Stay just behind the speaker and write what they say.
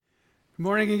Good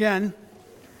morning again.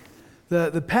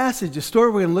 The passage, the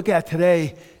story we're going to look at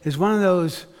today is one of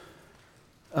those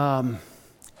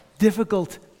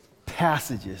difficult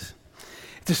passages.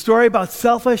 It's a story about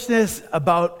selfishness,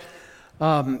 about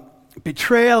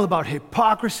betrayal, about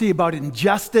hypocrisy, about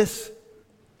injustice.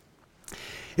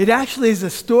 It actually is a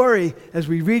story, as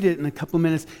we read it in a couple of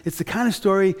minutes, it's the kind of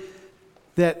story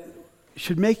that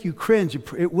should make you cringe.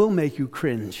 It will make you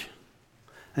cringe.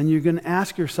 And you're going to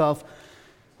ask yourself,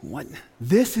 what?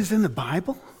 This is in the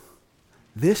Bible?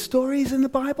 This story is in the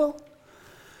Bible?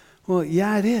 Well,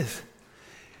 yeah, it is.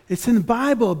 It's in the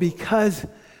Bible because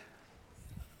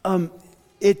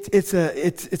it's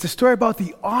a story about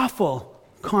the awful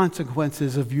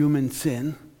consequences of human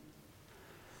sin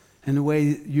and the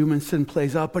way human sin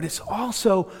plays out. But it's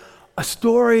also a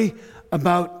story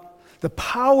about the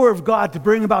power of God to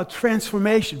bring about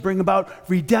transformation, bring about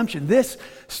redemption. This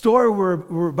story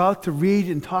we're about to read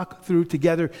and talk through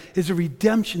together is a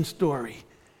redemption story.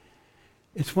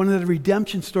 It's one of the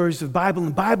redemption stories of the Bible.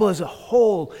 And the Bible as a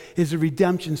whole is a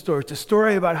redemption story. It's a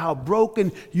story about how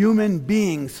broken human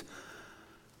beings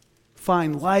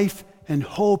find life and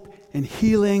hope and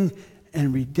healing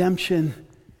and redemption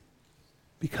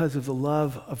because of the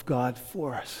love of God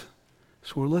for us.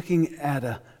 So we're looking at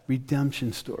a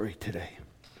redemption story today.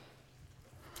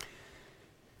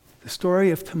 The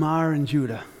story of Tamar and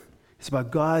Judah is about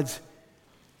God's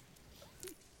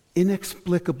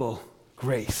inexplicable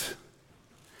grace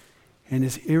and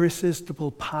his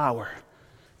irresistible power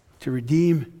to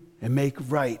redeem and make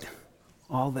right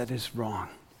all that is wrong.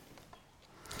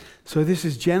 So this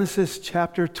is Genesis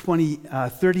chapter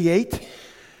 38,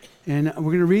 and we're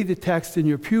going to read the text in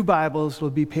your pew Bibles. It'll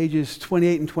be pages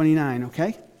 28 and 29,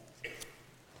 okay?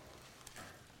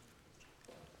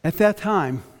 At that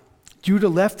time, Judah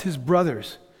left his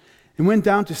brothers and went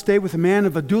down to stay with a man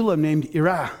of Adullam named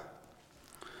Erah.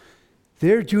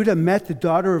 There Judah met the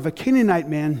daughter of a Canaanite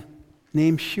man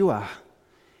named Shua.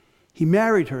 He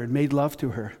married her and made love to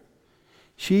her.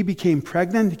 She became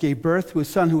pregnant and gave birth to a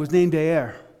son who was named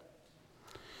Er.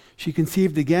 She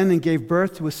conceived again and gave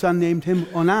birth to a son named him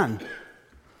Onan.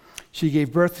 She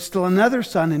gave birth to still another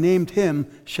son and named him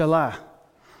Shelah.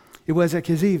 It was at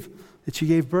Keziv that she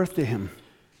gave birth to him.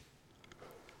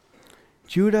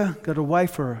 Judah got a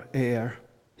wife for Er,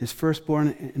 his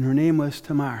firstborn, and her name was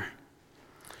Tamar.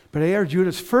 But Er,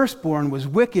 Judah's firstborn, was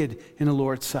wicked in the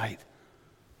Lord's sight.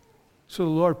 So the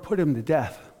Lord put him to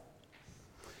death.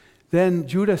 Then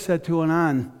Judah said to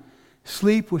Onan,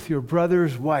 "Sleep with your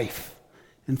brother's wife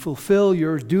and fulfill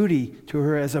your duty to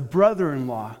her as a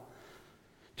brother-in-law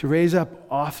to raise up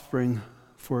offspring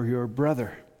for your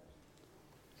brother."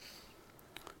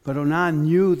 But Onan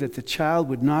knew that the child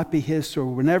would not be his, so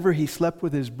whenever he slept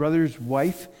with his brother's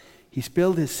wife, he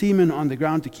spilled his semen on the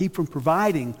ground to keep from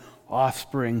providing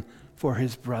offspring for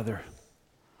his brother.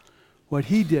 What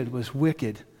he did was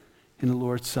wicked in the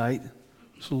Lord's sight,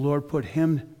 so the Lord put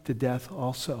him to death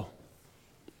also.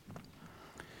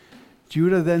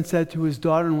 Judah then said to his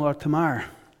daughter-in-law Tamar,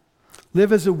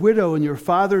 "Live as a widow in your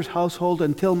father's household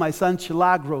until my son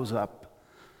Shelah grows up."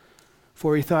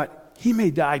 For he thought, he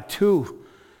may die too,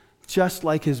 just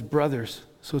like his brothers.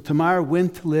 So Tamar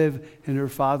went to live in her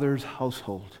father's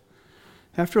household.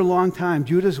 After a long time,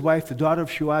 Judah's wife, the daughter of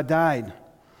Shua, died.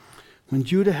 When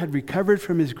Judah had recovered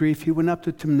from his grief, he went up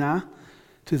to Timnah,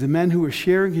 to the men who were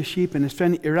shearing his sheep, and his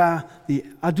friend Erah, the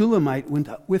Adullamite, went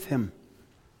up with him.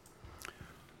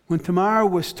 When Tamar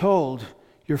was told,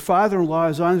 "Your father-in-law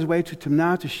is on his way to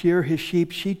Timnah to shear his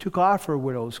sheep," she took off her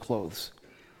widow's clothes,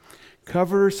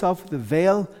 covered herself with a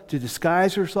veil to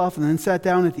disguise herself, and then sat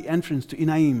down at the entrance to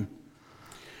Enaim,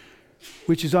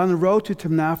 which is on the road to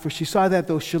Timnah, for she saw that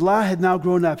though Shelah had now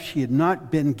grown up, she had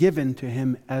not been given to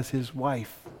him as his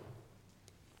wife.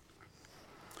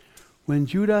 When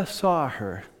Judah saw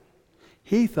her,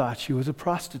 he thought she was a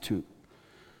prostitute,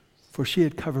 for she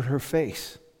had covered her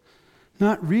face.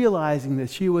 Not realizing that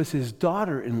she was his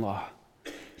daughter-in-law,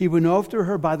 he went over to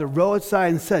her by the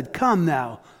roadside and said, "Come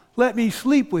now, let me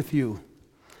sleep with you."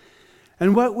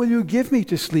 "And what will you give me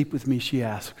to sleep with me?" she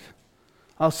asked.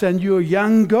 "I'll send you a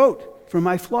young goat from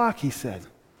my flock," he said.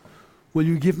 "Will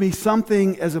you give me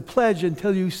something as a pledge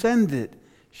until you send it?"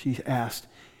 she asked.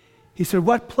 He said,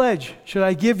 "What pledge should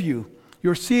I give you?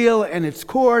 Your seal and its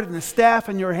cord and the staff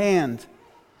in your hand,"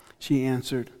 she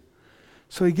answered.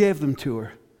 So he gave them to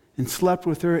her and slept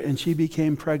with her, and she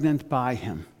became pregnant by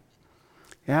him.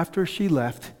 After she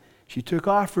left, she took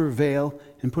off her veil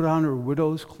and put on her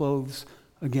widow's clothes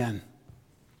again.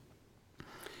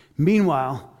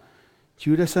 Meanwhile,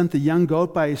 Judah sent the young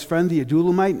goat by his friend the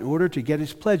Adullamite in order to get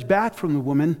his pledge back from the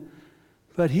woman,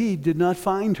 but he did not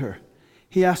find her.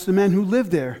 He asked the men who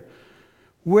lived there,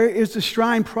 Where is the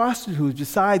shrine prostitute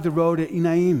beside the road at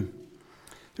Enaim?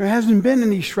 There hasn't been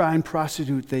any shrine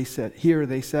prostitute, they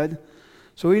said.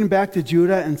 So he went back to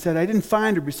Judah and said, I didn't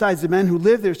find her. Besides, the men who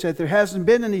lived there said, there hasn't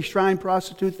been any shrine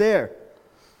prostitute there.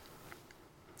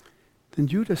 Then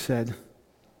Judah said,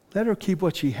 let her keep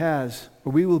what she has,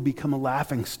 or we will become a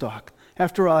laughingstock.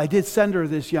 After all, I did send her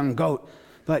this young goat,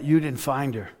 but you didn't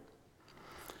find her.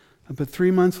 But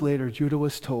 3 months later, Judah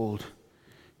was told,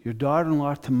 your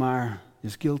daughter-in-law Tamar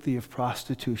is guilty of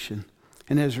prostitution,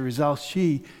 and as a result,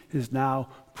 she is now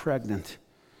pregnant.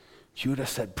 Judah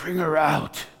said, bring her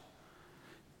out.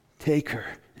 Take her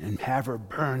and have her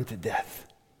burned to death.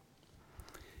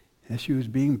 As she was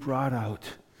being brought out,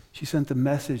 she sent a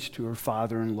message to her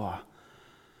father-in-law.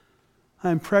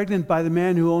 I am pregnant by the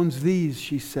man who owns these,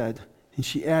 she said. And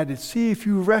she added, see if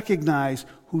you recognize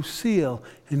whose seal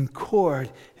and cord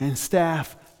and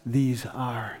staff these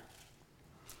are.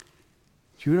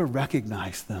 Judah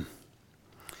recognized them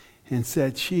and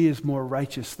said, she is more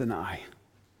righteous than I,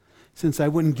 since I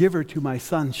wouldn't give her to my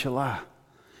son Shelah.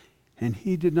 And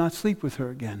he did not sleep with her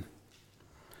again.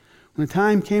 When the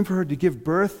time came for her to give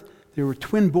birth, there were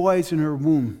twin boys in her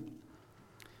womb.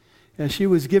 As she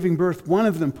was giving birth, one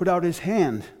of them put out his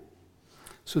hand.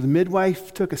 So the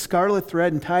midwife took a scarlet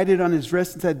thread and tied it on his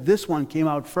wrist and said, this one came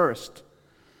out first.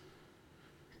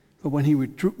 But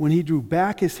when he drew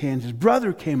back his hand, his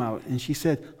brother came out. And she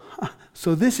said,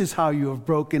 so this is how you have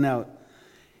broken out.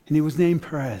 And he was named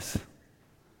Perez.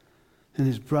 And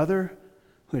his brother,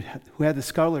 who had the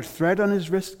scarlet thread on his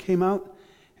wrist, came out,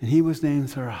 and he was named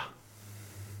Zerah.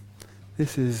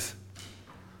 This is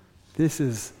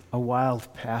a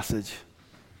wild passage.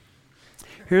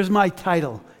 Here's my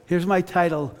title. Here's my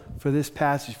title for this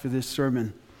passage, for this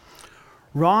sermon.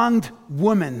 Wronged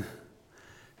woman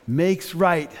makes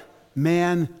right,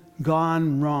 man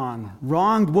gone wrong.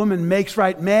 Wronged woman makes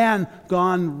right, man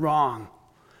gone wrong.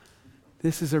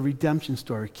 This is a redemption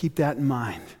story. Keep that in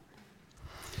mind.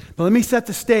 But let me set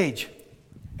the stage.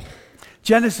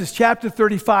 Genesis chapter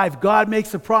 35, God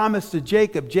makes a promise to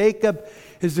Jacob. Jacob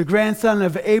is the grandson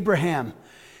of Abraham.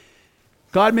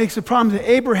 God makes a promise to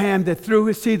Abraham that through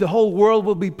his seed the whole world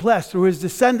will be blessed. Through his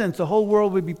descendants the whole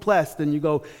world will be blessed. And you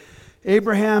go,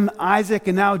 Abraham, Isaac,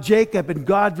 and now Jacob. And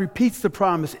God repeats the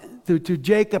promise to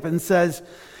Jacob and says,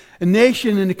 a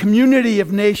nation and a community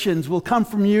of nations will come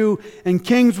from you, and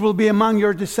kings will be among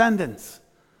your descendants.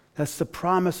 That's the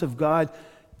promise of God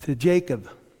to Jacob.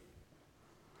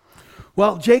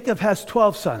 Well, Jacob has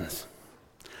 12 sons.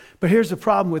 But here's the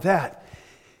problem with that.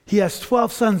 He has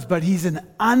 12 sons, but he's an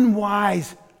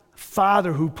unwise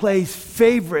father who plays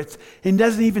favorites and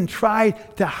doesn't even try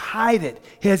to hide it.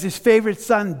 He has his favorite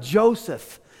son,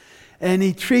 Joseph, and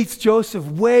he treats Joseph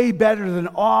way better than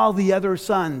all the other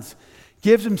sons.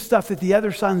 Gives him stuff that the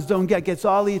other sons don't get, gets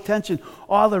all the attention,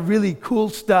 all the really cool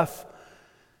stuff.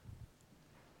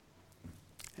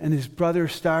 And his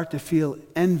brothers start to feel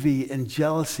envy and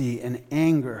jealousy and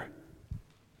anger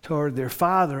toward their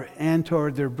father and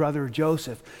toward their brother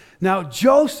Joseph. Now,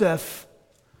 Joseph,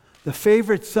 the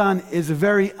favorite son, is a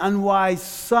very unwise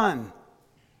son.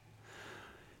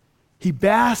 He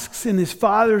basks in his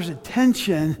father's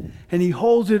attention and he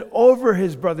holds it over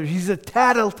his brothers. He's a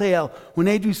tattletale. When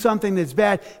they do something that's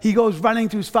bad, he goes running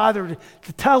to his father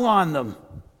to tell on them.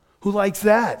 Who likes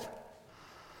that?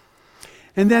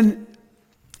 And then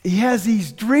he has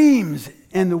these dreams,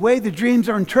 and the way the dreams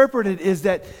are interpreted is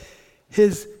that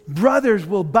his brothers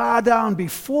will bow down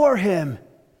before him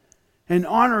and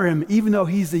honor him, even though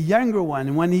he's the younger one.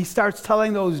 And when he starts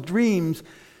telling those dreams,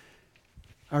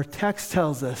 our text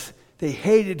tells us they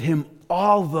hated him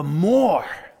all the more.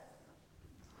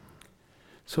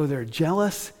 So they're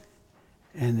jealous,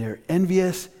 and they're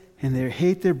envious, and they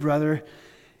hate their brother,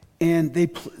 and they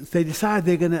decide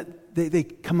they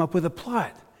come up with a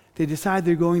plot. They decide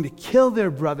they're going to kill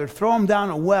their brother, throw him down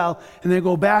a well, and they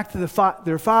go back to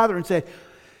their father and say,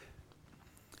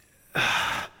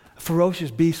 a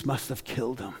ferocious beast must have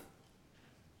killed him.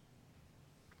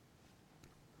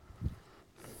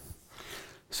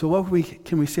 So what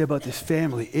can we say about this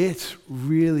family? It's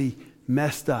really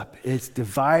messed up. It's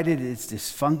divided. It's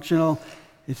dysfunctional.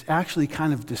 It's actually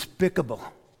kind of despicable.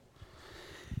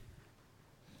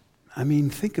 I mean,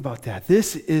 think about that.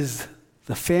 This is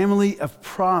the family of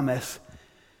promise,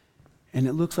 and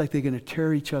it looks like they're going to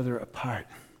tear each other apart.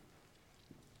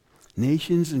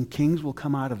 Nations and kings will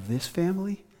come out of this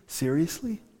family?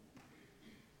 Seriously?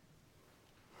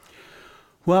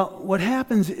 Well, what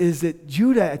happens is that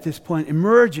Judah at this point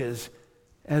emerges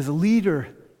as a leader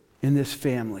in this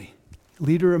family,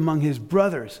 leader among his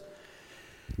brothers.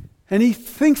 And he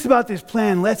thinks about this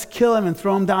plan, let's kill him and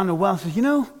throw him down the well. He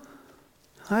says,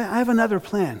 I have another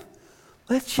plan.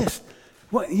 Let's just,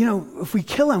 if we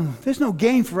kill him, there's no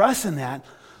gain for us in that.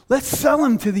 Let's sell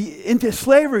him into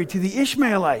slavery to the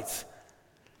Ishmaelites.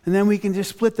 And then we can just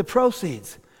split the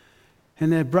proceeds.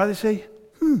 And the brothers say,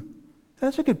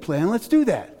 that's a good plan. Let's do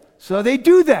that. So they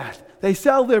do that. They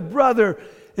sell their brother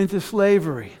into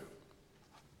slavery.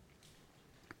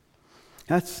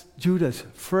 That's Judah's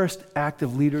first act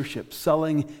of leadership,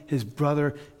 selling his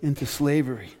brother into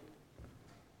slavery.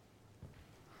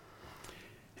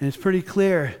 And it's pretty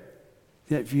clear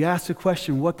that if you ask the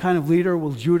question, what kind of leader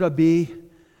will Judah be?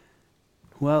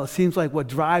 Well, it seems like what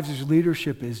drives his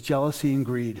leadership is jealousy and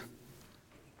greed.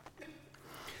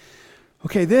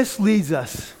 Okay, this leads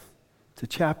us to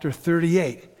chapter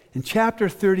 38. And chapter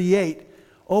 38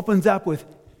 opens up with,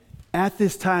 at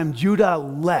this time, Judah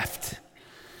left.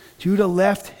 Judah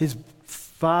left his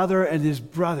father and his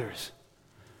brothers.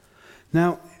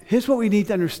 Now, here's what we need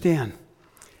to understand.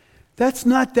 That's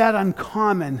not that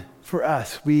uncommon for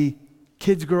us.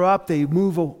 Kids grow up, they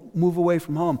move away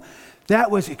from home.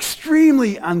 That was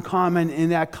extremely uncommon in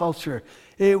that culture.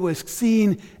 It was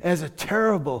seen as a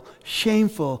terrible,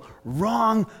 shameful,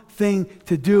 wrong thing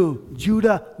to do.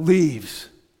 Judah leaves.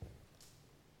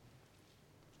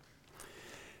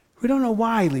 We don't know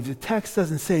why he leaves. The text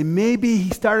doesn't say. Maybe he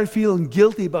started feeling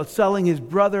guilty about selling his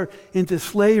brother into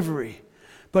slavery.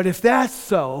 But if that's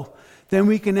so, then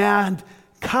we can add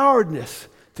cowardice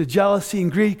to jealousy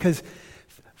and greed, because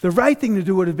the right thing to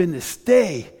do would have been to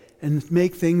stay and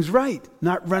make things right,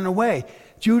 not run away.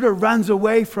 Judah runs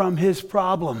away from his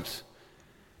problems.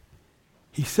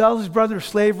 He sells his brother to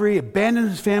slavery,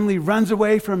 abandons his family, runs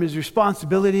away from his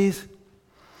responsibilities.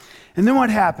 And then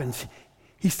what happens?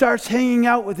 He starts hanging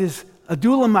out with this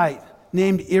Adulamite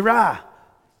named Irah.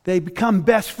 They become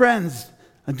best friends.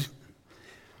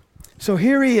 So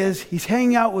here he is. He's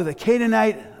hanging out with a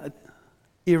Canaanite,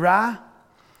 Irah,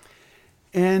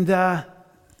 and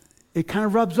it kind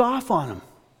of rubs off on him.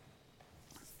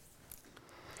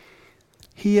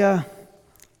 He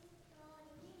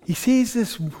sees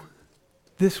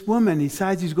this woman. He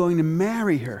decides he's going to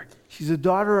marry her. She's a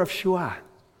daughter of Shua.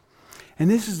 And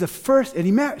this is the first,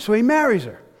 he marries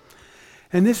her.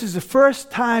 And this is the first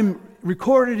time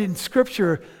recorded in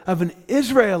Scripture of an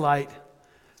Israelite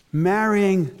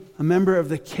marrying a member of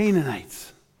the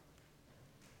Canaanites.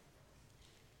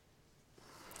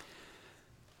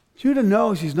 Judah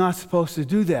knows he's not supposed to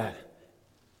do that.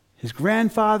 His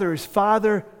grandfather, his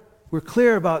father were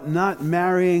clear about not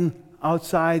marrying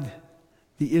outside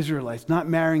the Israelites, not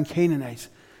marrying Canaanites.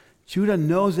 Judah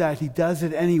knows that. He does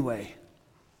it anyway.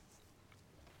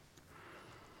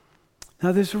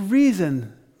 Now, there's a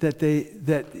reason that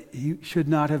he should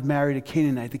not have married a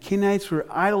Canaanite. The Canaanites were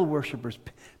idol worshippers,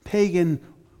 pagan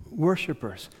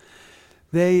worshippers.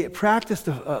 They practiced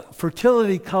a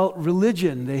fertility cult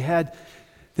religion.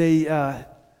 They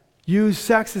used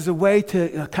sex as a way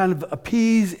to kind of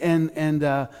appease and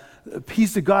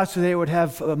appease the gods, so they would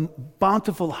have a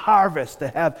bountiful harvest, to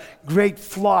have great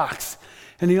flocks.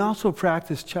 And they also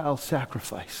practiced child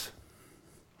sacrifice.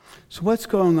 So what's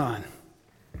going on?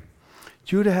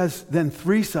 Judah has then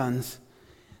 3 sons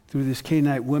through this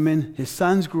Canaanite woman. His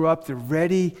sons grew up. They're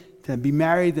ready to be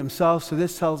married themselves. So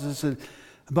this tells us that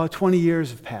about 20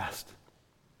 years have passed.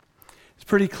 It's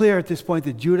pretty clear at this point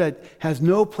that Judah has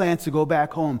no plans to go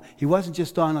back home. He wasn't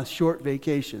just on a short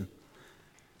vacation.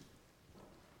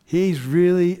 He's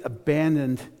really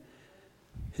abandoned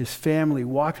his family,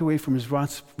 walked away from his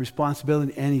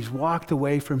responsibility, and he's walked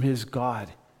away from his God.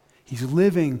 He's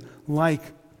living like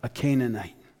a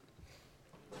Canaanite.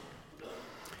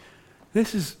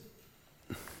 This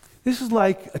is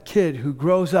like a kid who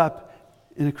grows up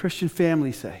in a Christian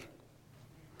family, say.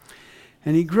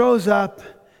 And he grows up,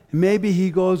 and maybe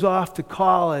he goes off to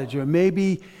college, or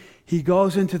maybe he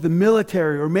goes into the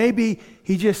military, or maybe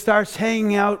he just starts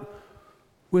hanging out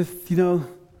with, the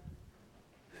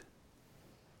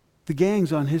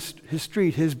gangs on his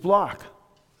street, his block.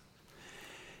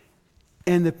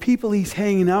 And the people he's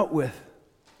hanging out with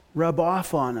rub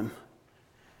off on him.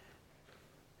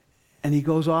 And he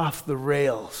goes off the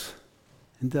rails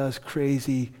and does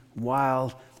crazy,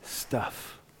 wild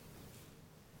stuff.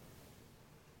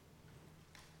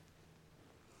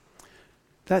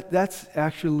 That's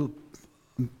actually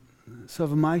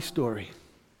some of my story.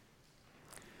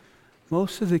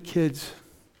 Most of the kids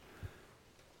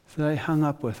that I hung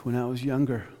up with when I was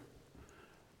younger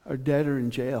are dead or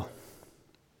in jail.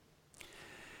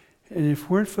 And if it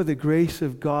weren't for the grace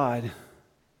of God,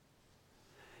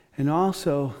 and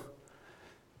also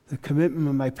the commitment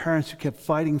of my parents who kept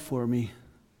fighting for me,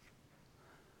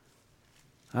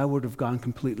 I would have gone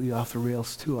completely off the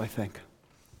rails too, I think.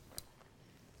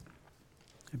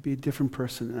 I'd be a different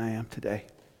person than I am today.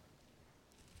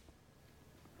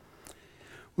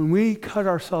 When we cut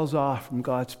ourselves off from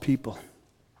God's people,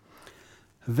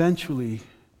 eventually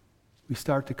we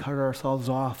start to cut ourselves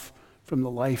off from the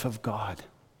life of God.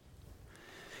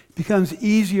 It becomes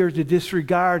easier to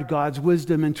disregard God's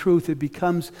wisdom and truth.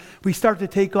 We start to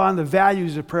take on the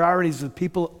values and priorities of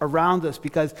people around us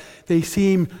because they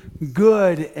seem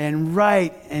good and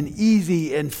right and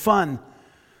easy and fun.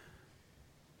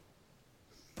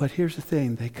 But here's the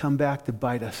thing, they come back to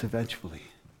bite us eventually.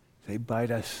 They bite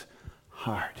us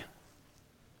hard.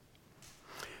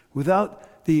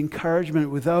 Without the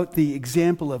encouragement, without the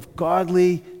example of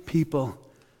godly people,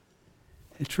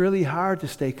 it's really hard to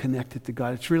stay connected to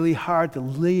God. It's really hard to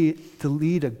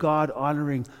lead a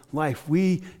God-honoring life.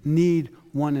 We need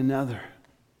one another.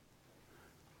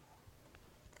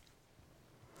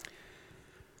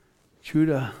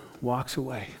 Judah walks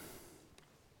away.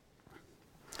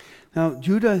 Now,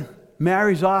 Judah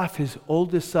marries off his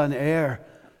oldest son,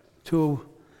 to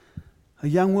a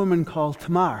young woman called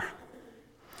Tamar.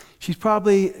 She's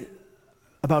probably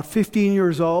about 15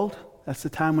 years old. That's the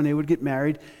time when they would get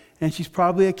married. And she's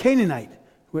probably a Canaanite.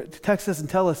 The text doesn't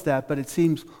tell us that, but it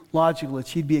seems logical that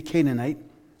she'd be a Canaanite.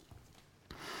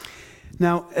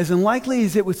 Now, as unlikely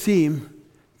as it would seem,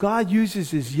 God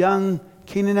uses this young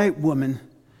Canaanite woman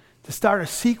to start a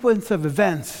sequence of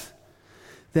events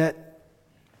that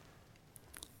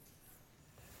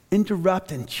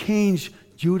interrupt and change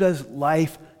Judah's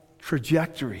life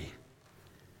trajectory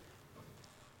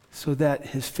so that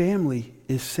his family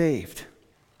is saved.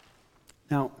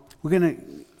 Now, we're going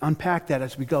to unpack that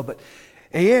as we go, but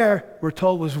we're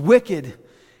told, was wicked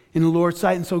in the Lord's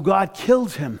sight, and so God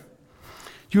kills him.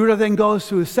 Judah then goes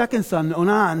to his second son,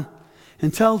 Onan,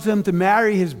 and tells him to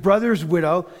marry his brother's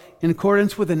widow in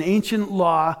accordance with an ancient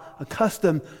law, a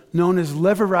custom known as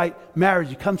Levirate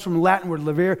marriage. It comes from the Latin word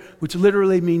levir, which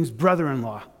literally means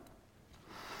brother-in-law.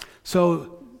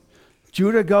 So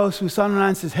Judah goes to his son Onan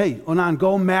and says, hey, Onan,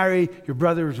 go marry your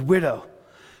brother's widow.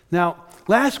 Now,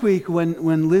 last week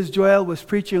when Liz Joel was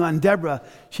preaching on Deborah,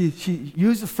 she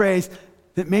used a phrase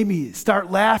that made me start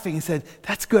laughing and said,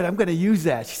 that's good, I'm going to use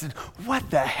that. She said, what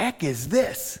the heck is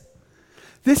this?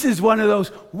 This is one of those,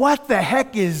 what the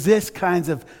heck is this kinds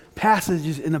of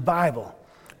passages in the Bible.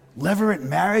 Levirate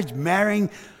marriage, marrying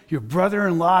your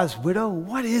brother-in-law's widow,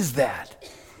 what is that?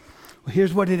 Well,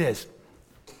 here's what it is.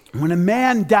 When a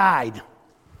man died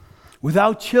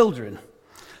without children,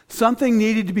 something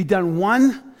needed to be done.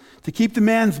 One, to keep the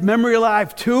man's memory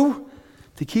alive. Two,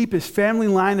 to keep his family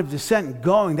line of descent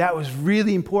going. That was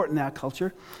really important in that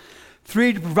culture.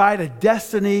 Three, to provide a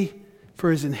destiny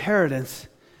for his inheritance.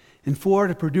 And four,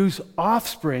 to produce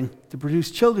offspring, to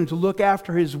produce children, to look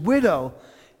after his widow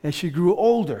as she grew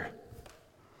older.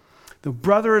 The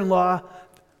brother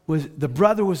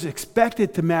was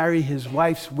expected to marry his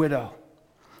wife's widow,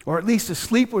 or at least to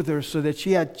sleep with her so that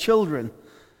she had children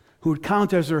who would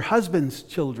count as her husband's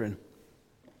children.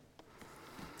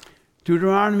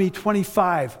 Deuteronomy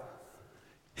 25,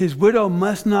 his widow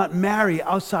must not marry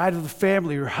outside of the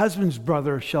family. Her husband's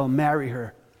brother shall marry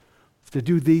her, to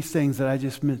do these things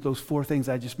that those four things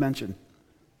I just mentioned.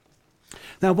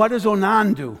 Now, what does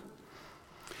Onan do?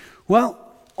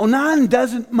 Well, Onan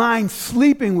doesn't mind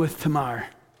sleeping with Tamar,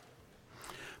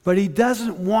 but he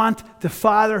doesn't want to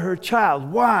father her child.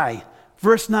 Why?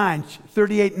 Verse 9,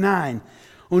 38:9.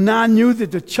 Onan knew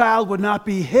that the child would not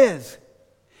be his.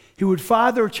 He would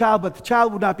father a child, but the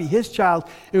child would not be his child.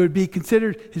 It would be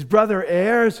considered his brother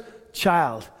Aer's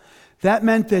child. That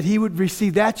meant that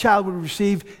that child would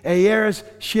receive Aer's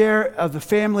share of the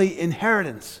family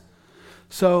inheritance.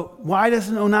 So why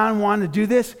doesn't Onan want to do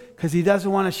this? Because he doesn't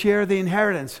want to share the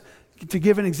inheritance. To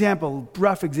give an example,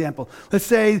 rough example. Let's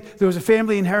say there was a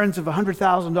family inheritance of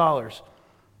 $100,000.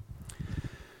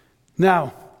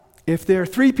 Now, if there are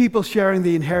three people sharing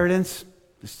the inheritance,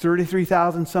 it's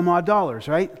 $33,000 some odd dollars,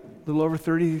 right? A little over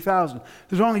 $33,000.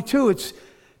 There's only two, it's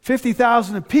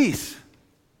 $50,000 apiece.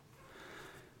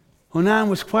 Onan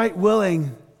was quite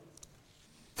willing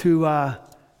to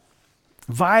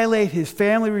violate his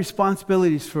family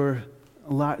responsibilities for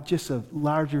just a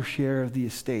larger share of the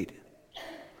estate.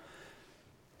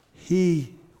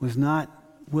 He was not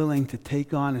willing to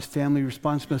take on his family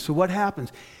responsibility. So what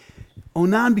happens?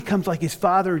 Onan becomes like his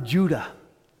father Judah,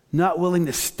 not willing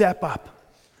to step up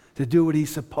to do what he's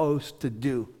supposed to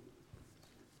do.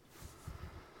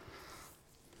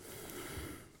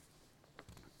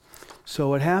 So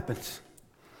what happens?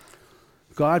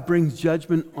 God brings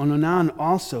judgment on Onan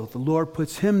also. The Lord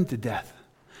puts him to death.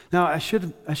 Now, I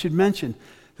should mention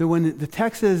that when the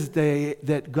text says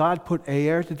that God put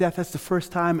Aer to death, that's the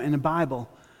first time in the Bible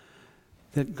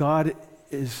that God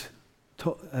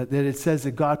that it says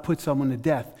that God put someone to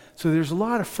death. So there's a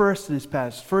lot of firsts in this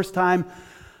passage. First time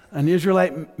an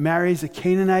Israelite marries a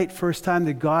Canaanite. First time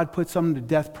that God put someone to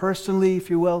death personally, if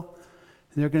you will.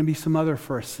 And there are going to be some other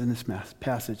firsts in this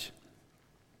passage.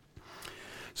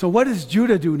 So what does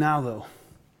Judah do now, though?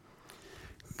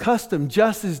 Custom,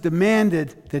 justice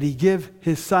demanded that he give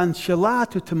his son Shelah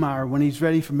to Tamar when he's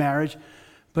ready for marriage.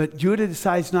 But Judah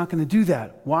decides not going to do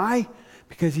that. Why?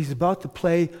 Because he's about to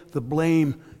play the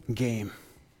blame game.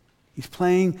 He's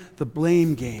playing the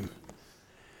blame game.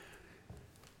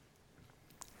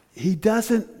 He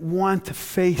doesn't want to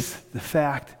face the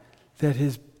fact that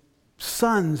his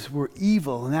sons were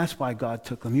evil, and that's why God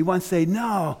took them. He wants to say,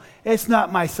 no, it's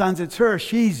not my sons, it's her.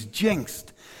 She's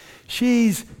jinxed.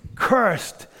 She's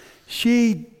cursed.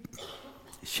 She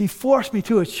forced me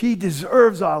to it. She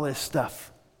deserves all this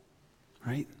stuff.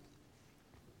 Right?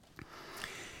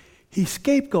 He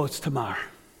scapegoats Tamar.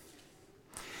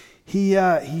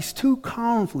 He's too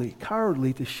cowardly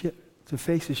to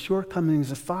face his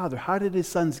shortcomings as a father. How did his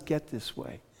sons get this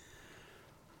way?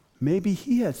 Maybe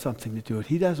he had something to do with it.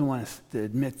 He doesn't want to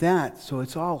admit that, so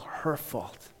it's all her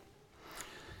fault.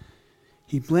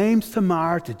 He blames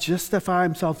Tamar to justify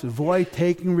himself, to avoid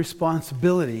taking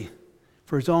responsibility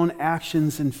for his own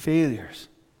actions and failures.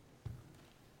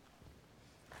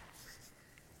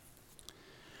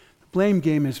 The blame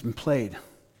game has been played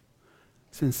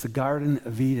since the Garden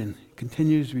of Eden. It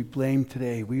continues to be blamed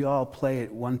today. We all play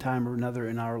it one time or another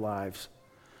in our lives.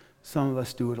 Some of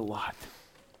us do it a lot.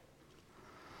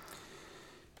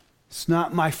 It's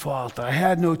not my fault. I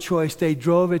had no choice. They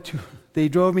drove me to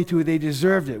it. They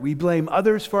deserved it. We blame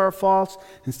others for our faults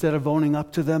instead of owning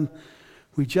up to them.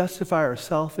 We justify our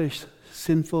selfish,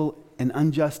 sinful, and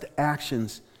unjust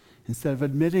actions instead of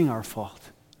admitting our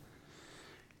fault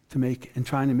and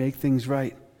trying to make things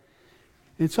right.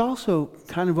 It's also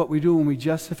kind of what we do when we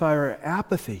justify our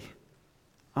apathy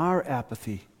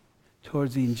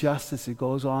towards the injustice that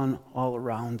goes on all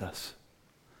around us.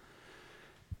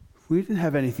 We didn't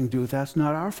have anything to do with that. It's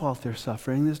not our fault they're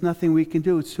suffering. There's nothing we can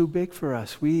do. It's too big for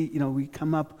us. We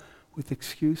come up with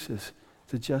excuses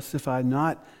to justify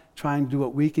not trying to do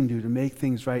what we can do to make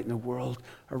things right in the world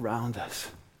around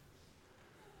us.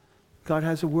 God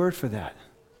has a word for that.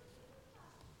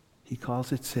 He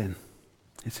calls it sin.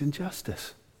 It's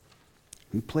injustice.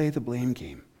 We play the blame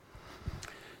game.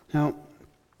 Now,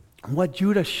 what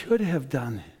Judah should have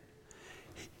done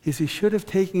is he should have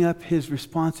taken up his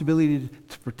responsibility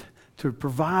to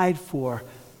provide for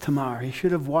Tamar. He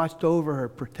should have watched over her,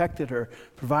 protected her,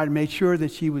 made sure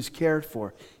that she was cared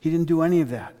for. He didn't do any of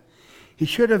that. He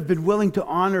should have been willing to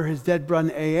honor his dead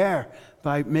brother Aer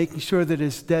by making sure that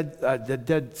his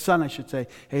dead son,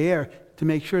 Aer, to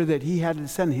make sure that he had a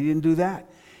descendant. He didn't do that.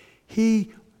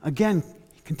 He, again,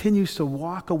 continues to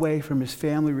walk away from his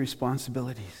family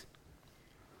responsibilities.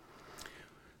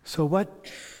 So what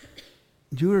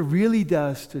Judah really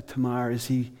does to Tamar is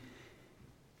he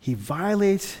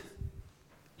violates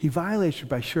her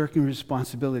by shirking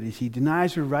responsibilities. He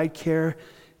denies her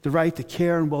the right to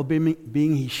care and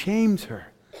well-being. He shames her,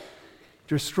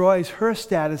 destroys her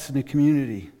status in the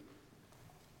community.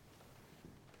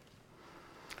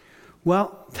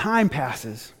 Well, time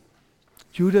passes.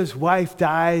 Judah's wife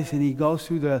dies, and he goes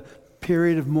through the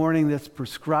period of mourning that's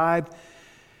prescribed.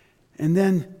 And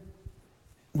then,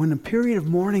 when the period of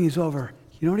mourning is over,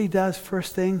 you know what he does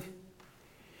first thing?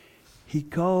 He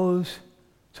goes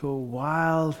to a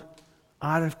wild,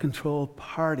 out-of-control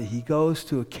party. He goes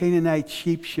to a Canaanite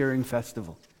sheep-shearing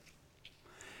festival.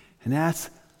 And that's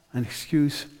an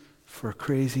excuse for a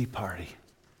crazy party.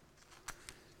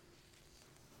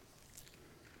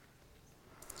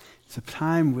 It's a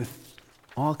time with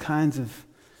all kinds of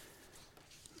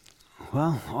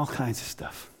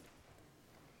stuff.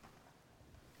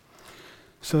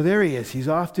 So there he is. He's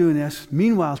off doing this.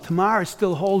 Meanwhile, Tamar is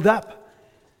still holed up.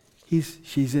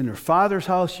 She's in her father's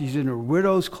house. She's in her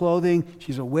widow's clothing.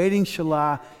 She's awaiting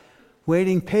Shelah,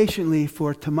 waiting patiently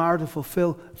for Tamar to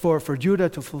for Judah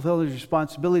to fulfill his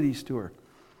responsibilities to her.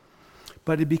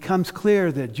 But it becomes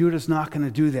clear that Judah's not going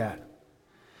to do that.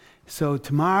 So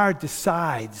Tamar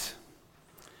decides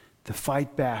to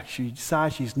fight back. She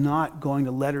decides she's not going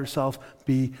to let herself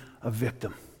be a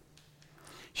victim.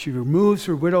 She removes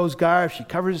her widow's garb. She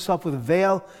covers herself with a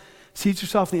veil, seats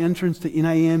herself in the entrance to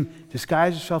Enaim,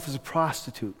 disguises herself as a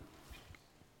prostitute.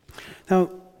 Now,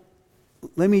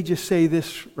 let me just say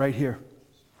this right here.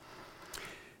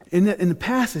 In the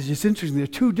passage, it's interesting. There are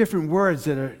two different words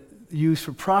that are used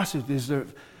for prostitute. There's the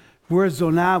word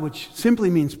zonah, which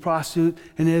simply means prostitute,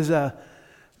 and there's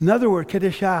another word,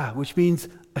 kedeshah, which means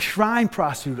a shrine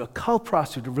prostitute, a cult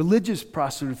prostitute, a religious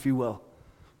prostitute, if you will.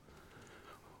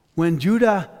 When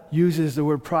Judah uses the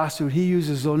word prostitute, he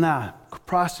uses zonah,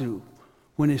 prostitute.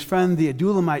 When his friend the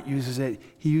Adulamite uses it,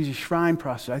 he uses shrine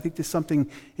prostitute. I think there's something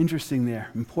interesting there,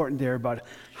 important there about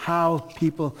how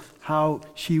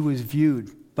she was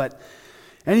viewed. But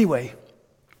anyway,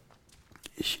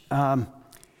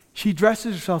 she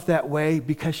dresses herself that way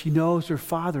because she knows her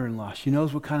father-in-law. She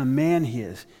knows what kind of man he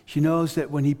is. She knows that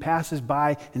when he passes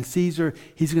by and sees her,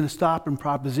 he's going to stop and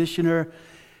proposition her.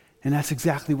 And that's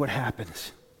exactly what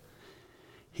happens.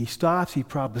 He stops, he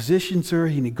propositions her,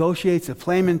 he negotiates a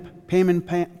payment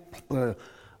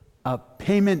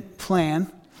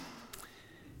plan,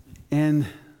 and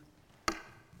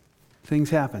things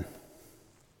happen.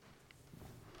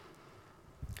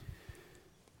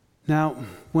 Now,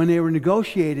 when they were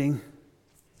negotiating,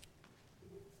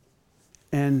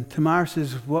 and Tamar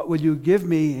says, "What would you give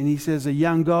me?" And he says, "A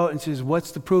young goat," and says,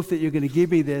 "What's the proof that you're going to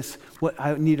give me this?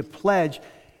 I need a pledge."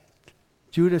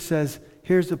 Judah says,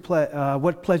 "Here's the pledge.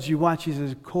 What pledge do you want?" She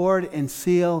says, "Cord and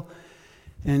seal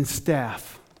and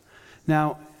staff."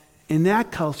 Now, in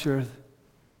that culture,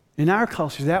 in our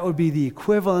culture, that would be the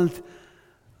equivalent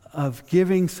of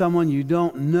giving someone you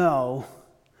don't know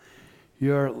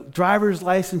your driver's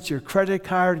license, your credit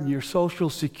card, and your social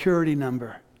security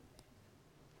number.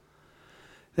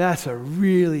 That's a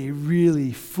really,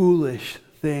 really foolish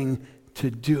thing to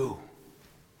do.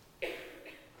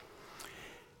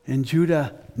 And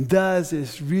Judah does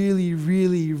this really,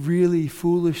 really, really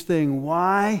foolish thing.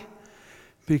 Why?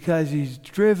 Because he's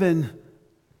driven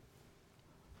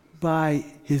by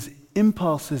his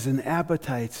impulses and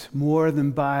appetites more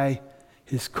than by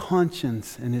his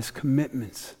conscience and his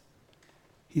commitments.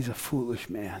 He's a foolish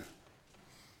man.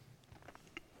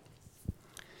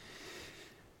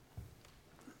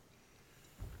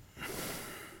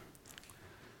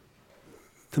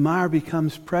 Tamar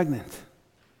becomes pregnant.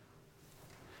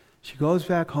 She goes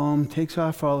back home, takes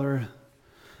off all her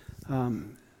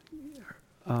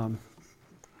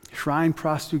shrine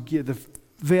prostitute gear. The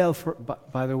veil,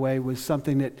 by the way, was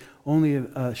something that only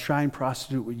a shrine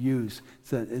prostitute would use.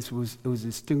 It was a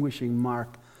distinguishing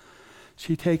mark.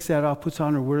 She takes that off, puts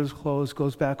on her widow's clothes,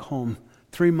 goes back home.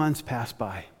 3 months pass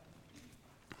by.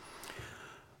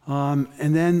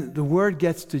 And then the word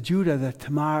gets to Judah that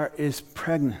Tamar is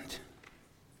pregnant.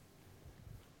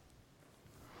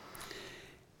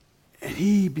 And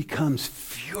he becomes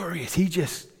furious. He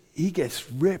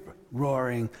gets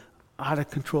rip-roaring, out of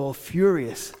control,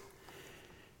 furious.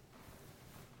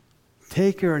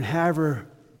 Take her and have her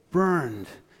burned.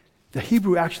 The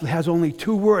Hebrew actually has only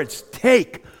 2 words.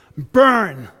 Take,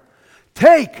 burn.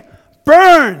 Take,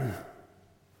 burn.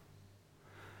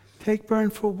 Take,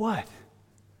 burn for what?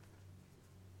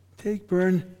 Take,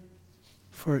 burn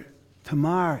for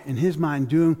Tamar, in his mind,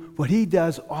 doing what he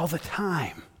does all the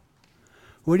time.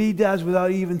 What he does without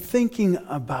even thinking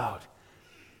about.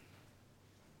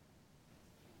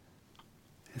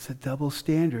 It's a double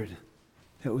standard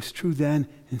that was true then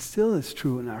and still is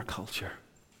true in our culture.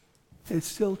 It's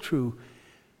still true.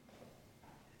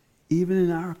 Even in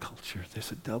our culture,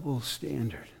 there's a double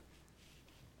standard.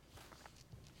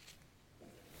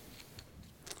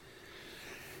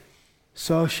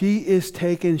 So she is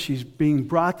taken, she's being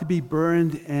brought to be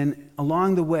burned, and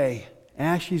along the way,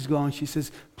 as she's going, she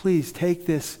says, "Please take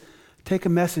a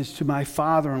message to my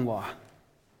father-in-law."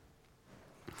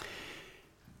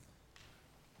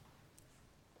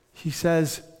 She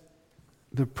says,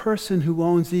 "The person who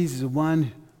owns these is the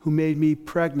one who made me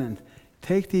pregnant.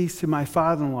 Take these to my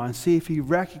father-in-law and see if he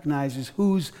recognizes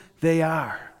whose they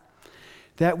are."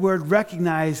 That word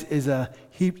recognize is the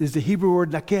Hebrew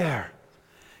word naker.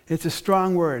 It's a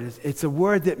strong word. It's a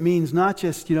word that means not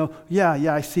just, yeah,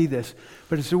 I see this.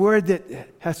 But it's a word that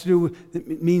has to do with,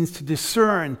 it means to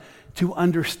discern, to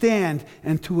understand,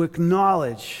 and to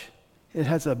acknowledge. It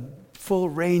has a full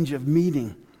range of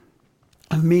meaning.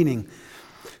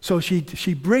 So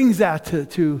she brings that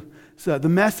to the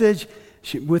message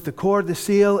with the cord, the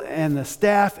seal, and the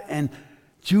staff. And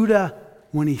Judah,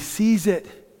 when he sees it,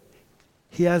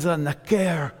 he has a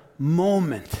naker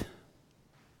moment.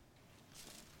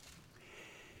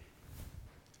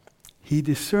 He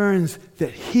discerns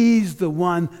that he's the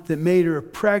one that made her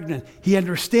pregnant. He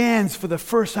understands for the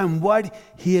first time what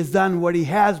he has done, what he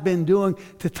has been doing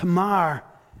to Tamar.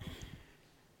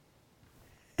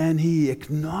 And he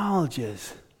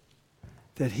acknowledges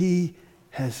that he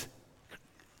has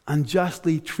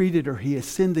unjustly treated her. He has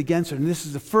sinned against her. And this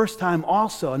is the first time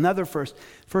also, another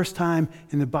first time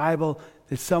in the Bible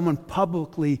that someone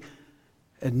publicly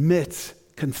admits,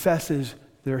 confesses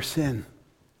their sin.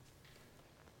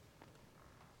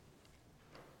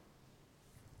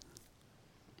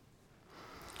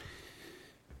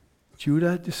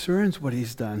 Judah discerns what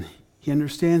he's done. He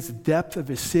understands the depth of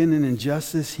his sin and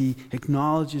injustice. He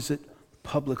acknowledges it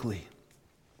publicly.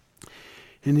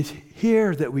 And it's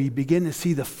here that we begin to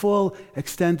see the full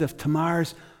extent of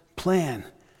Tamar's plan.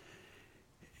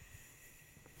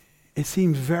 It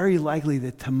seems very likely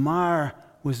that Tamar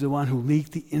was the one who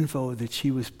leaked the info that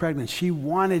she was pregnant. She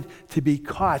wanted to be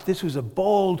caught. This was a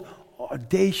bold,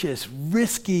 audacious,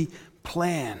 risky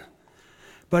plan.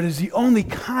 But it's the only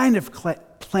kind of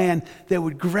plan that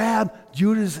would grab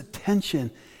Judah's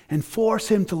attention and force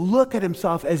him to look at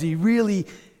himself as he really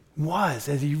was,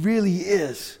 as he really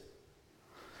is.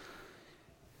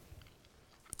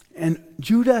 And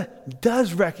Judah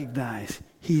does recognize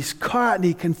he's caught, and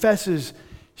he confesses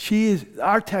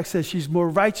our text says she's more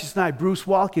righteous than I. Bruce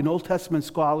Walke, an Old Testament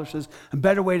scholar, says a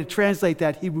better way to translate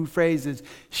that Hebrew phrase is,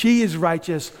 she is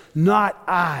righteous, not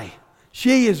I.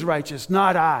 She is righteous,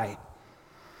 not I.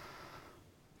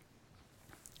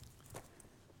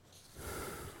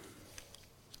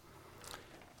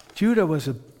 Judah was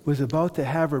about to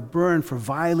have her burned for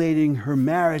violating her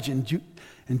marriage, and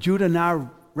Judah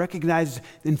now recognizes,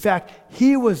 in fact,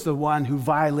 he was the one who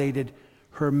violated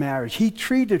her marriage. He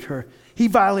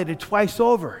violated twice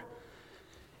over.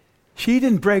 She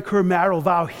didn't break her marital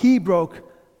vow. He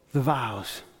broke the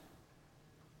vows.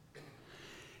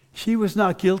 She was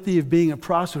not guilty of being a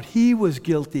prostitute. He was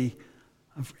guilty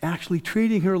of actually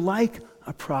treating her like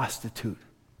a prostitute.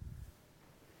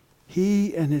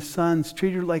 He and his sons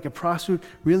treated her like a prostitute,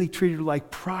 really treated her like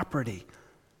property.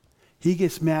 He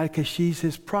gets mad because she's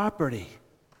his property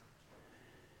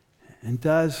and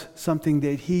does something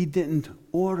that he didn't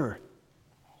order.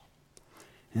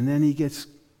 And then he gets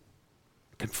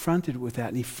confronted with that,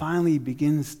 and he finally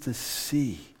begins to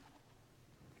see.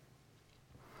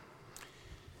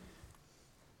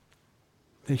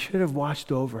 They should have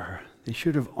watched over her. They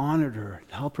should have honored her,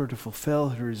 helped her to fulfill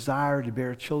her desire to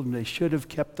bear children. They should have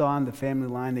kept on the family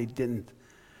line. They didn't.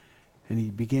 And he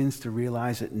begins to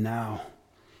realize it now.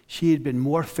 She had been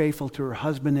more faithful to her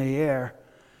husband, Aer,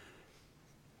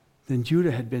 than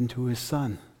Judah had been to his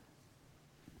son.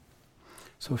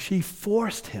 So she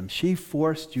forced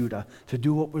Judah to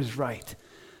do what was right,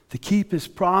 to keep his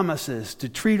promises, to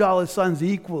treat all his sons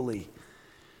equally,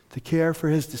 to care for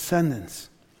his descendants.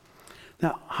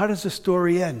 Now, how does the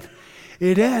story end?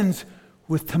 It ends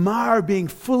with Tamar being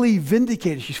fully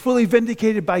vindicated. She's fully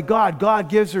vindicated by God. God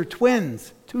gives her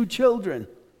twins, 2 children.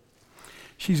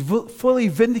 She's fully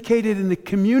vindicated in the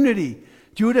community.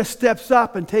 Judah steps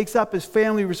up and takes up his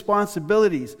family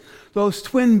responsibilities. Those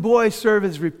twin boys serve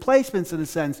as replacements, in a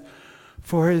sense,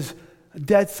 for his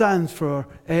dead sons, for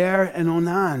Er and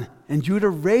Onan. And Judah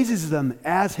raises them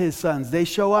as his sons. They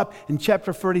show up in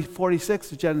chapter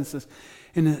 46 of Genesis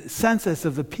in the census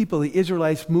of the people, the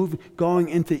Israelites going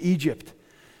into Egypt.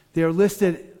 They are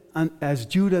listed as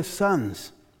Judah's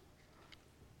sons.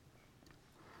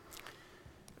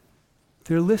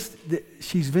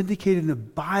 She's vindicated in the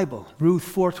Bible, Ruth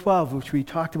 4:12, which we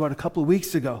talked about a couple of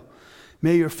weeks ago.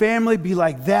 May your family be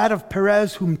like that of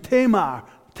Perez, whom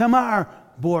Tamar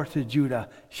bore to Judah.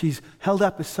 She's held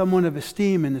up as someone of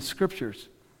esteem in the scriptures.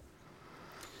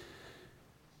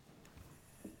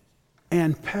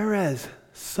 And Perez,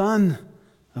 son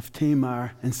of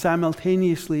Tamar, and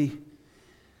simultaneously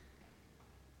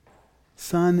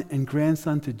son and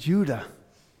grandson to Judah,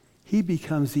 he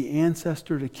becomes the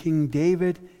ancestor to King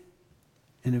David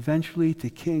and eventually to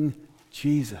King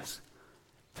Jesus.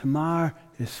 Tamar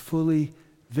is fully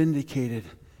vindicated.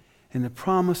 And the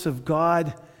promise of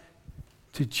God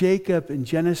to Jacob in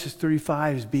Genesis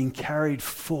 35 is being carried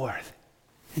forth.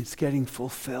 It's getting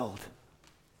fulfilled.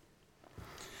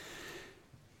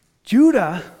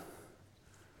 Judah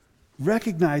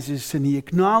recognizes and he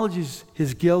acknowledges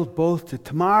his guilt both to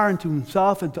Tamar and to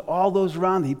himself and to all those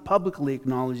around. He publicly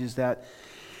acknowledges that.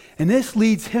 And this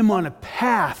leads him on a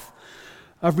path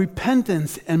of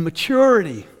repentance and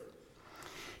maturity.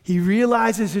 He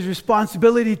realizes his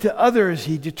responsibility to others.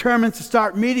 He determines to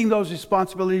start meeting those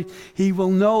responsibilities. He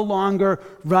will no longer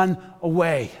run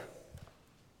away.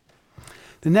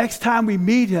 The next time we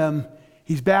meet him,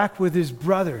 he's back with his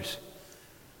brothers.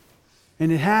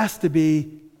 And it has to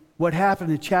be what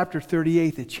happened in chapter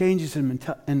 38 that changes him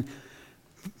and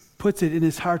puts it in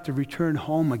his heart to return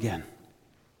home again.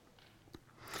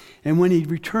 And when he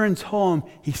returns home,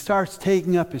 he starts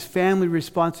taking up his family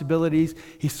responsibilities.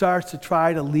 He starts to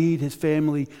try to lead his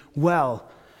family well.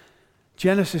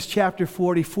 Genesis chapter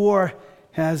 44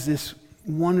 has this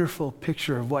wonderful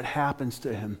picture of what happens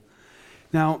to him.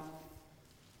 Now,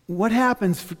 what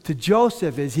happens to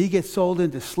Joseph is he gets sold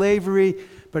into slavery,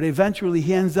 but eventually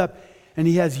he ends up and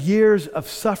he has years of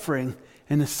suffering,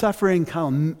 and the suffering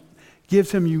kind of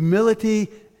gives him humility,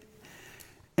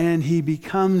 and he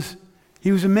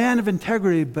was a man of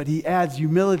integrity, but he adds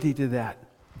humility to that.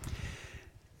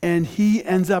 And he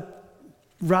ends up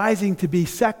rising to be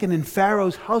second in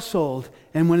Pharaoh's household.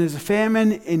 And when there's a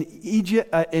famine in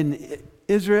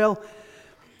Israel,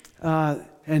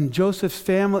 and Joseph's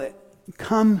family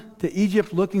come to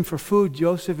Egypt looking for food,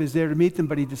 Joseph is there to meet them,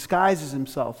 but he disguises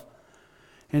himself.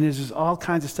 And there's all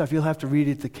kinds of stuff. You'll have to read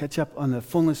it to catch up on the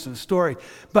fullness of the story.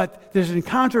 But there's an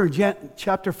encounter in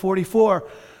chapter 44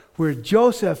 where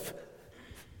Joseph,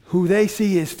 who they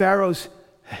see as Pharaoh's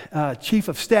chief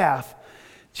of staff,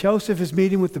 Joseph is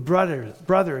meeting with the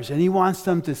brothers, and he wants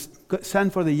them to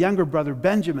send for the younger brother,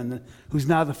 Benjamin, who's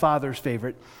now the father's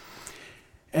favorite.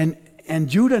 And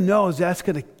Judah knows that's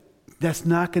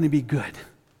not going to be good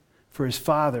for his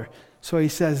father. So he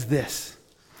says this,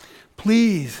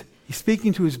 please, he's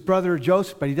speaking to his brother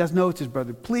Joseph, but he doesn't know it's his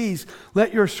brother. Please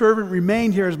let your servant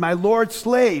remain here as my Lord's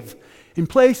slave in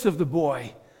place of the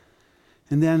boy.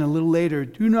 And then a little later,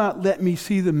 do not let me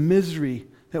see the misery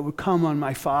that would come on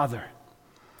my father.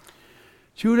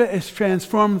 Judah is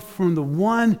transformed from the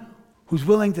one who's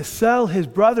willing to sell his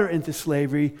brother into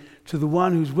slavery to the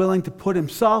one who's willing to put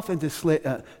himself into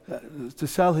to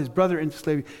sell his brother into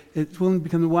slavery. It's willing to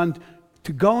become the one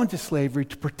to go into slavery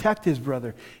to protect his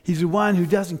brother. He's the one who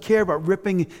doesn't care about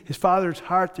ripping his father's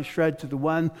heart to shreds, to the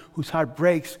one whose heart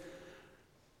breaks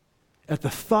at the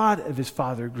thought of his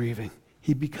father grieving.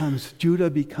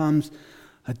 Judah becomes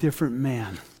a different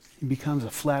man. He becomes a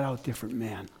flat-out different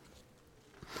man.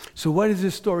 So what does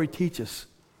this story teach us?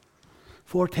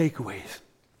 4 takeaways.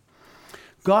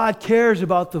 God cares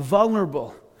about the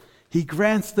vulnerable. He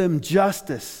grants them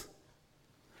justice.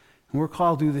 And we're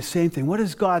called to do the same thing. What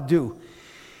does God do?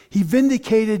 He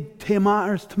vindicated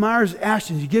Tamar's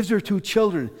actions. He gives her 2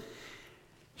 children.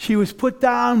 She was put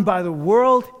down by the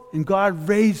world, and God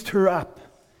raised her up.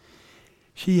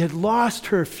 She had lost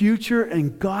her future,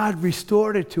 and God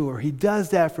restored it to her. He does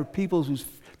that for people whose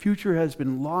future has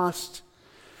been lost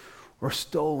or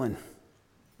stolen.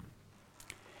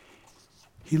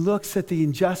 He looks at the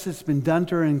injustice that's been done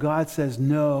to her, and God says,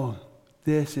 no,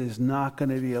 this is not going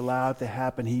to be allowed to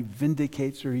happen. He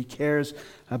vindicates her. He cares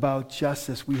about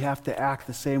justice. We have to act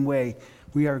the same way.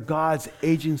 We are God's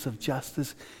agents of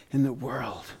justice in the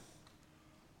world.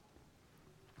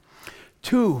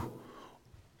 2,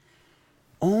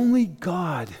 only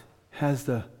God has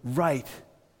the right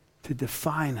to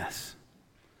define us.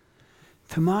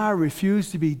 Tamar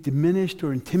refused to be diminished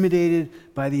or intimidated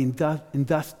by the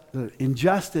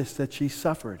injustice that she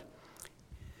suffered.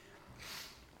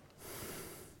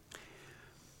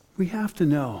 We have to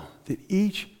know that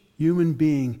each human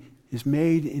being is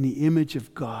made in the image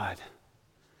of God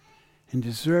and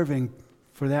deserving,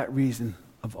 for that reason,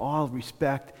 of all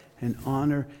respect and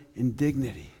honor and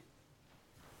dignity.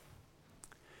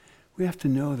 We have to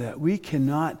know that we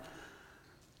cannot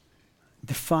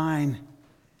define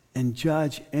and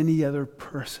judge any other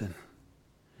person.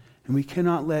 And we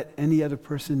cannot let any other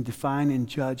person define and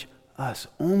judge us.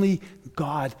 Only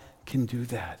God can do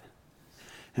that.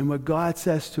 And what God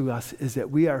says to us is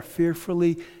that we are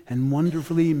fearfully and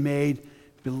wonderfully made,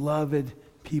 beloved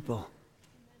people.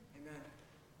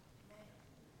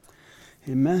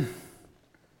 Amen. Amen.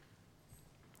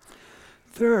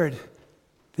 Third,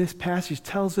 this passage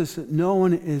tells us that no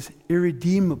one is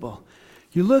irredeemable.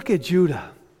 You look at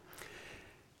Judah.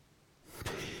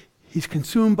 He's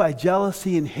consumed by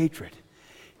jealousy and hatred.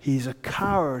 He's a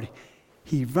coward.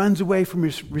 He runs away from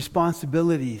his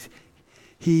responsibilities.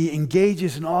 He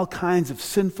engages in all kinds of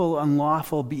sinful,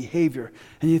 unlawful behavior.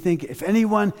 And you think, if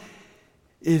anyone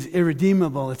is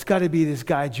irredeemable, it's got to be this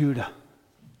guy Judah.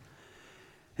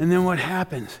 And then what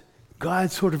happens? God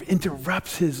sort of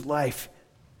interrupts his life.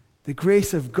 The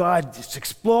grace of God just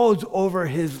explodes over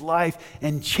his life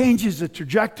and changes the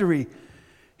trajectory.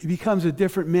 He becomes a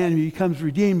different man. He becomes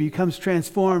redeemed. He becomes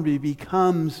transformed. He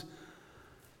becomes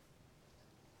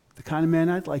the kind of man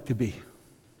I'd like to be.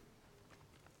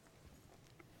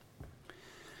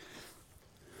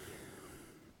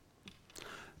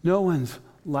 No one's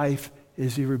life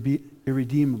is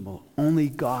irredeemable. Only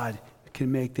God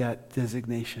can make that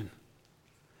designation.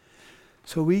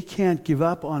 So we can't give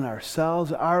up on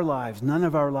ourselves, our lives. None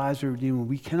of our lives are redeemable.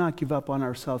 We cannot give up on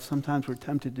ourselves. Sometimes we're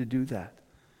tempted to do that.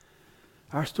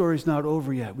 Our story's not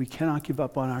over yet. We cannot give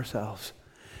up on ourselves.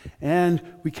 And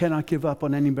we cannot give up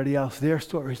on anybody else. Their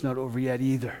story's not over yet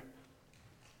either.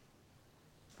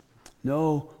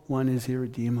 No one is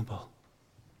irredeemable.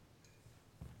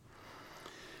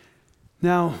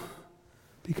 Now,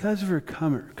 because of her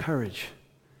courage,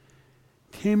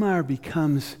 Tamar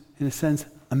becomes, in a sense,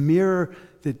 a mirror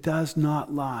that does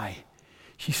not lie.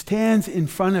 She stands in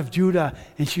front of Judah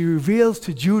and she reveals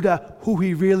to Judah who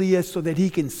he really is so that he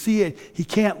can see it. He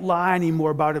can't lie anymore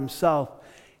about himself.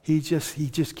 He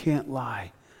just can't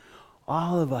lie.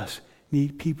 All of us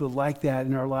need people like that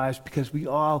in our lives because we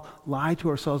all lie to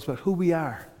ourselves about who we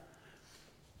are.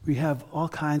 We have all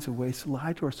kinds of ways to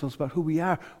lie to ourselves about who we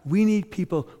are. We need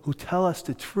people who tell us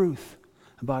the truth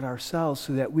about ourselves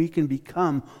so that we can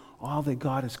become all that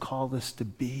God has called us to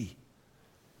be.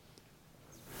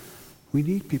 We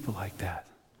need people like that.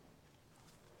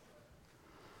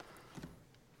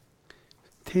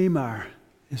 Tamar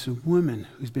is a woman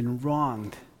who's been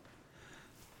wronged.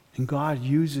 And God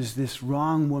uses this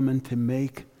wrong woman to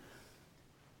make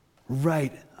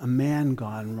right a man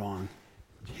gone wrong.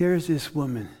 Here's this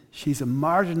woman. She's a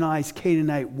marginalized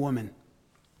Canaanite woman.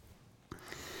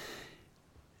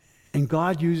 And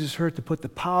God uses her to put the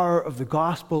power of the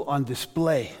gospel on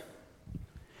display.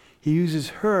 He uses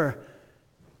her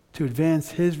to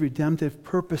advance his redemptive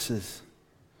purposes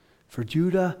for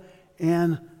Judah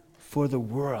and for the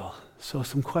world. So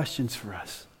some questions for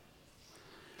us.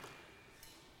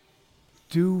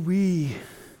 Do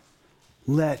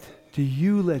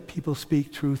you let people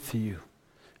speak truth to you?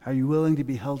 Are you willing to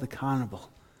be held accountable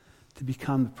to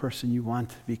become the person you want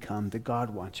to become, that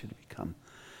God wants you to become?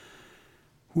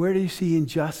 Where do you see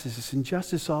injustice? It's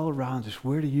injustice all around us.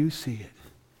 Where do you see it?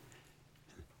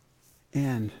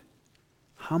 And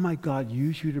how might God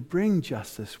use you to bring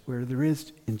justice where there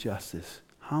is injustice?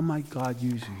 How might God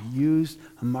use you? He used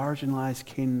a marginalized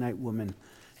Canaanite woman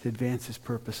to advance his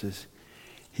purposes.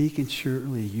 He can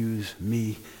surely use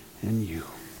me and you.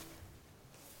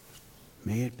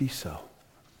 May it be so.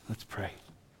 Let's pray.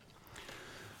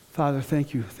 Father,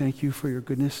 thank you. Thank you for your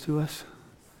goodness to us.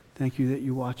 Thank you that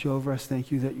you watch over us.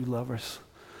 Thank you that you love us.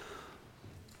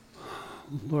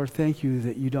 Lord, thank you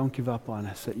that you don't give up on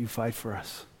us, that you fight for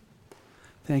us.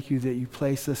 Thank you that you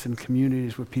place us in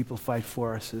communities where people fight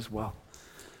for us as well.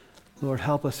 Lord,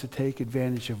 help us to take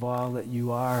advantage of all that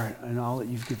you are and all that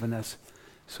you've given us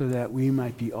so that we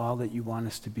might be all that you want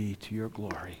us to be to your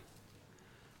glory.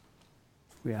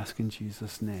 We ask in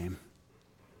Jesus' name.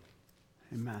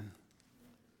 Amen.